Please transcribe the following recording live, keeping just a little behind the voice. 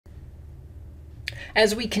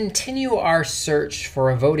As we continue our search for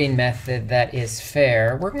a voting method that is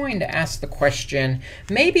fair, we're going to ask the question,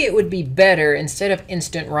 maybe it would be better, instead of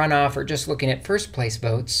instant runoff or just looking at first place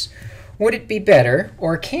votes, would it be better,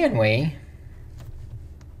 or can we,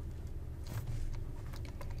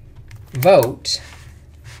 vote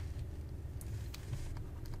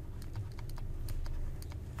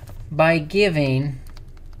by giving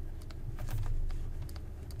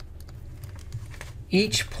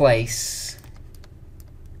each place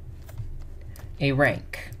a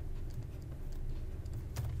rank?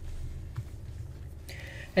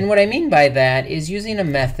 And what I mean by that is using a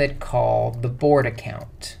method called the Borda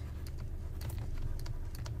Count.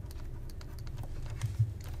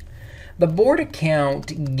 The Borda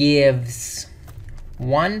Count gives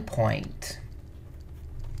 1 point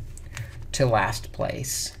to last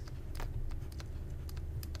place,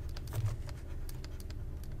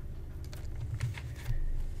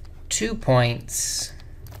 2 points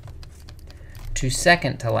to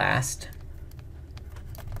second to last,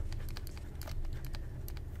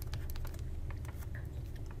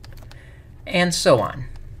 and so on.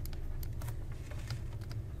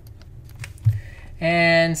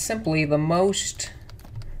 And simply, the most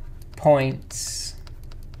points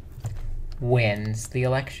wins the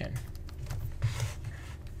election.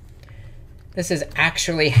 This is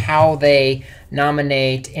actually how they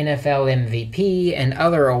nominate NFL MVP and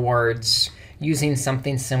other awards, using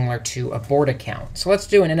something similar to a Borda Count. So let's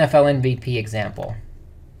do an NFL MVP example.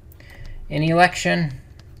 An election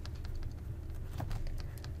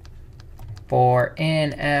for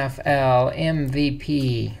NFL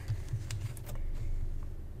MVP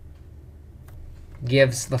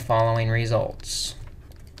gives the following results.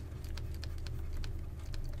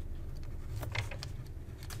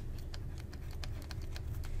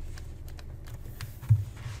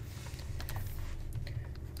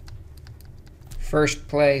 First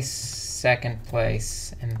place, second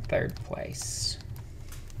place, and third place.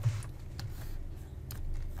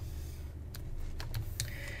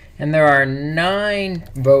 And there are 9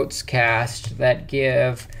 votes cast that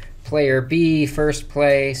give player B first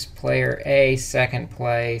place, player A second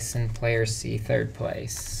place, and player C third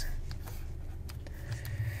place.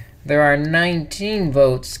 There are 19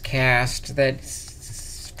 votes cast that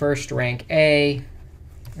first rank A,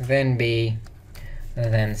 then B,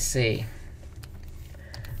 then C.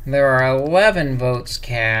 There are 11 votes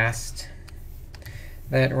cast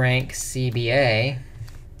that rank CBA.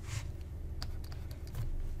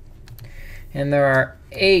 And there are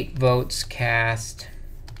 8 votes cast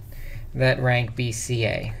that rank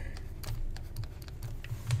BCA.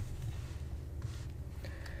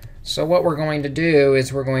 So what we're going to do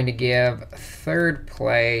is we're going to give third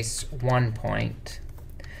place 1 point.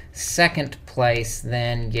 Second place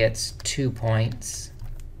then gets 2 points.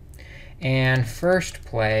 And first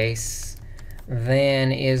place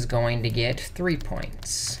then is going to get 3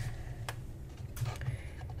 points.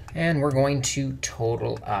 And we're going to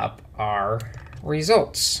total up our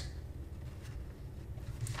results.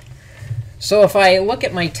 So if I look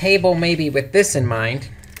at my table maybe with this in mind,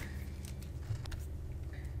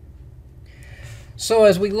 so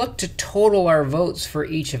as we look to total our votes for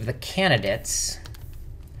each of the candidates,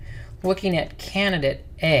 looking at candidate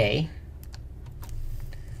A,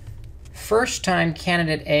 first time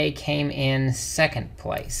candidate A came in second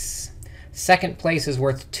place. Second place is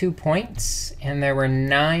worth 2 points, and there were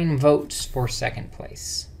 9 votes for second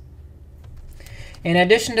place. In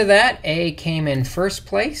addition to that, A came in first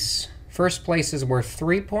place. First place is worth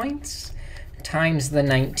 3 points times the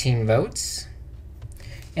 19 votes.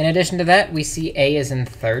 In addition to that, we see A is in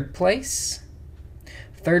third place.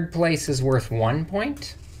 Third place is worth 1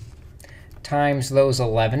 point times those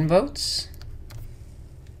 11 votes.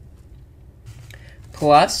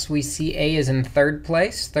 Plus, we see A is in third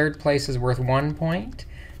place. Third place is worth 1 point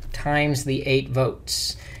times the 8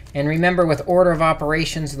 votes. And remember, with order of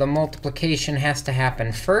operations, the multiplication has to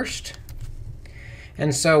happen first.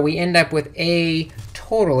 And so we end up with A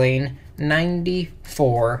totaling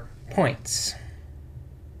 94 points.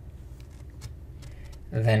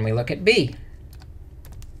 Then we look at B.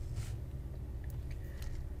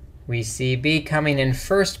 We see B coming in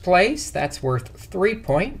first place. That's worth 3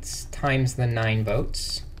 points times the 9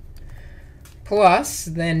 votes. Plus,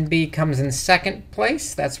 then B comes in second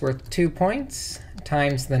place. That's worth 2 points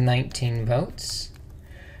times the 19 votes.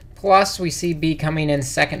 Plus, we see B coming in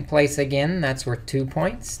second place again. That's worth 2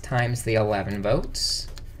 points times the 11 votes.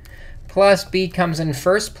 Plus, B comes in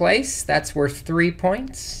first place. That's worth 3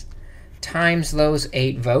 points times those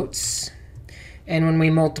 8 votes. And when we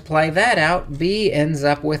multiply that out, B ends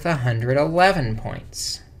up with 111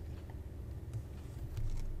 points.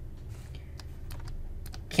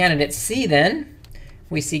 candidate C then.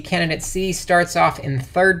 We see candidate C starts off in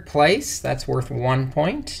 3rd place. That's worth 1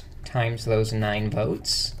 point times those 9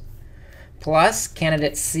 votes. Plus,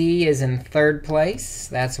 candidate C is in 3rd place.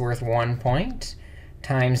 That's worth 1 point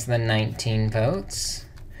times the 19 votes.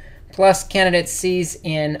 Plus, candidate C's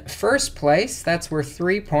in 1st place. That's worth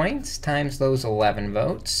 3 points times those 11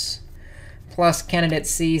 votes. Plus, candidate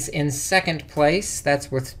C's in 2nd place. That's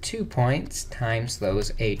worth 2 points times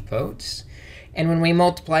those 8 votes. And when we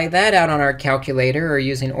multiply that out on our calculator or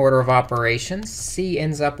using order of operations, C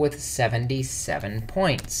ends up with 77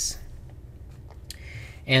 points.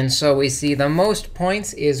 And so we see the most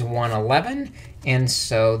points is 111. And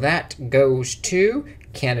so that goes to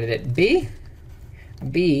candidate B.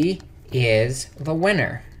 B is the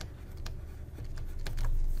winner.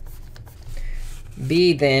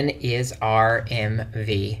 B then is our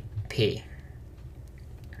MVP.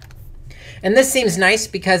 And this seems nice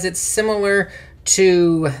because it's similar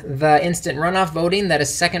to the instant runoff voting, that a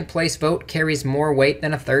 2nd place vote carries more weight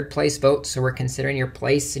than a 3rd place vote. So we're considering your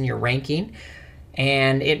place in your ranking.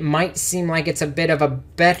 And it might seem like it's a bit of a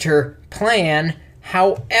better plan.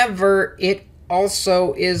 However, it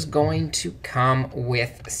also is going to come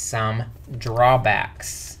with some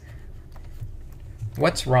drawbacks.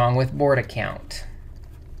 What's wrong with Borda Count?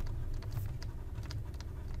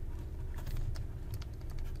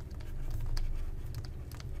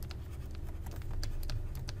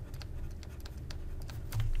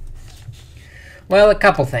 Well, a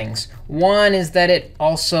couple things. One is that it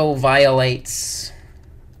also violates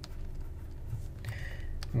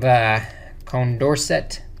the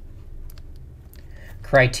Condorcet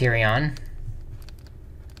criterion,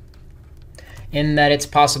 in that it's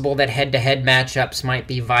possible that head-to-head matchups might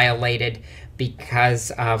be violated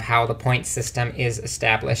because of how the point system is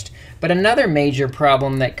established. But another major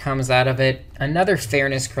problem that comes out of it, another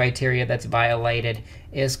fairness criteria that's violated,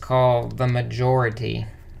 is called the majority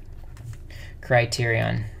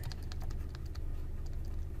criterion.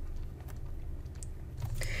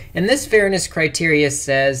 And this fairness criteria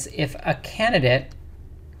says if a candidate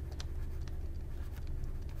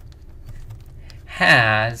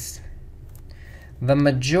has the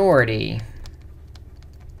majority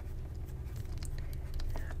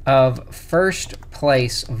of 1st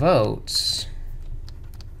place votes,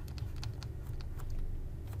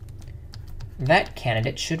 that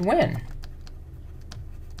candidate should win.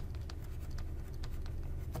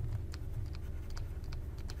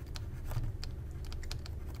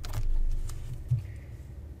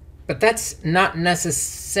 But that's not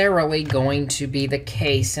necessarily going to be the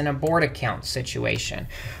case in a Borda Count situation.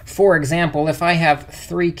 For example, if I have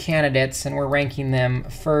 3 candidates and we're ranking them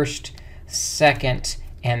 1st, 2nd,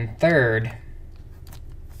 and 3rd,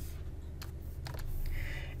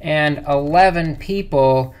 and 11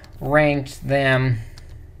 people ranked them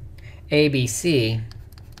ABC,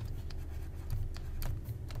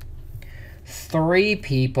 3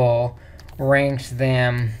 people ranked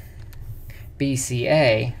them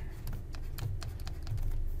BCA,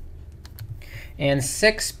 and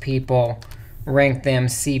 6 people ranked them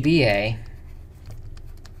CBA.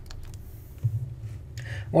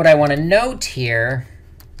 What I want to note here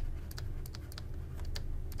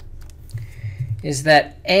is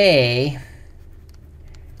that A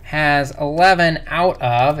has 11 out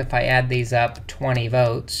of, if I add these up, 20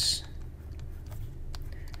 votes.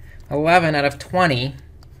 11 out of 20,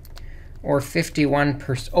 or over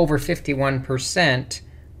 51%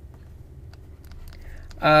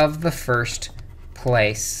 of the 1st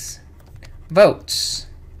place votes.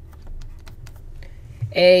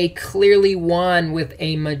 A clearly won with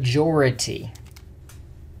a majority.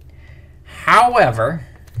 However,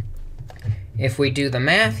 if we do the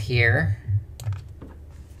math here,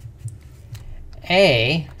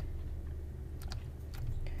 A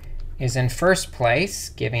is in 1st place,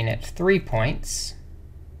 giving it 3 points,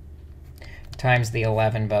 times the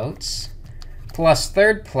 11 votes, plus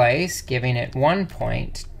 3rd place, giving it 1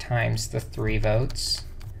 point, times the 3 votes,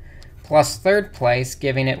 plus 3rd place,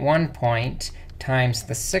 giving it 1 point, times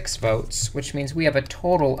the 6 votes, which means we have a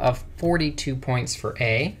total of 42 points for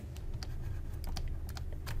A.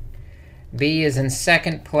 B is in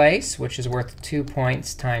 2nd place, which is worth 2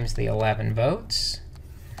 points times the 11 votes,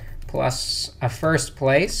 plus a 1st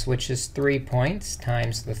place, which is 3 points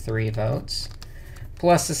times the 3 votes,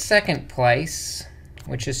 plus a 2nd place,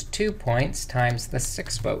 which is 2 points times the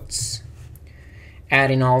 6 votes.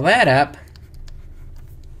 Adding all that up,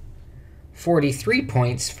 43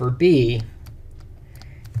 points for B.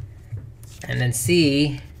 And then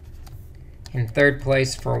C in 3rd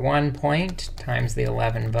place for 1 point times the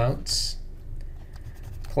 11 votes,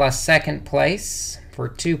 plus 2nd place for for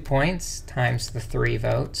 2 points times the 3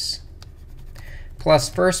 votes, plus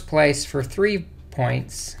first place for 3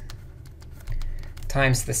 points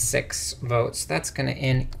times the 6 votes. That's going to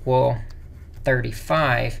equal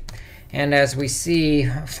 35. And as we see,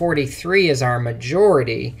 43 is our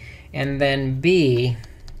majority. And then B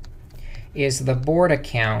is the Borda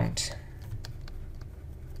Count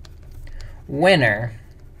winner,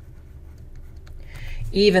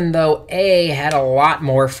 even though A had a lot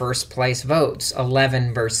more first place votes,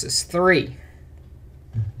 11 versus 3.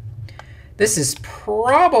 This is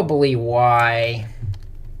probably why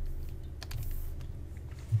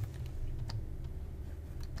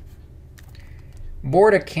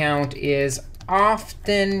Borda Count is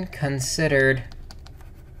often considered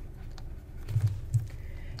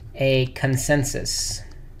a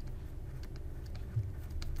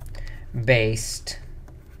consensus-based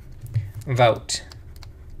vote.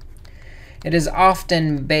 It is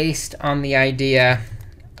often based on the idea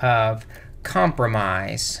of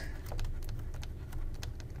compromise,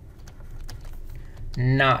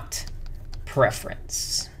 not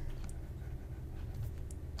preference.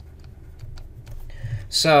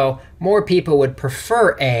 So more people would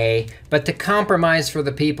prefer A, but to compromise for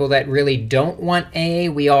the people that really don't want A,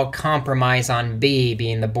 we all compromise on B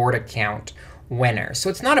being the Borda Count winner. So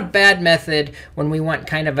it's not a bad method when we want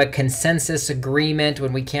kind of a consensus agreement,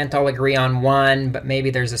 when we can't all agree on one, but maybe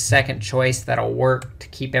there's a second choice that'll work to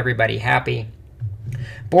keep everybody happy.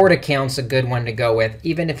 Borda Count's a good one to go with,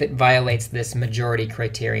 even if it violates this majority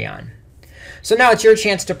criterion. So now it's your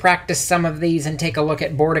chance to practice some of these and take a look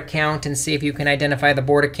at Borda Count and see if you can identify the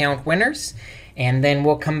Borda Count winners. And then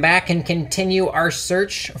we'll come back and continue our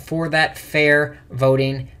search for that fair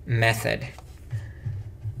voting method.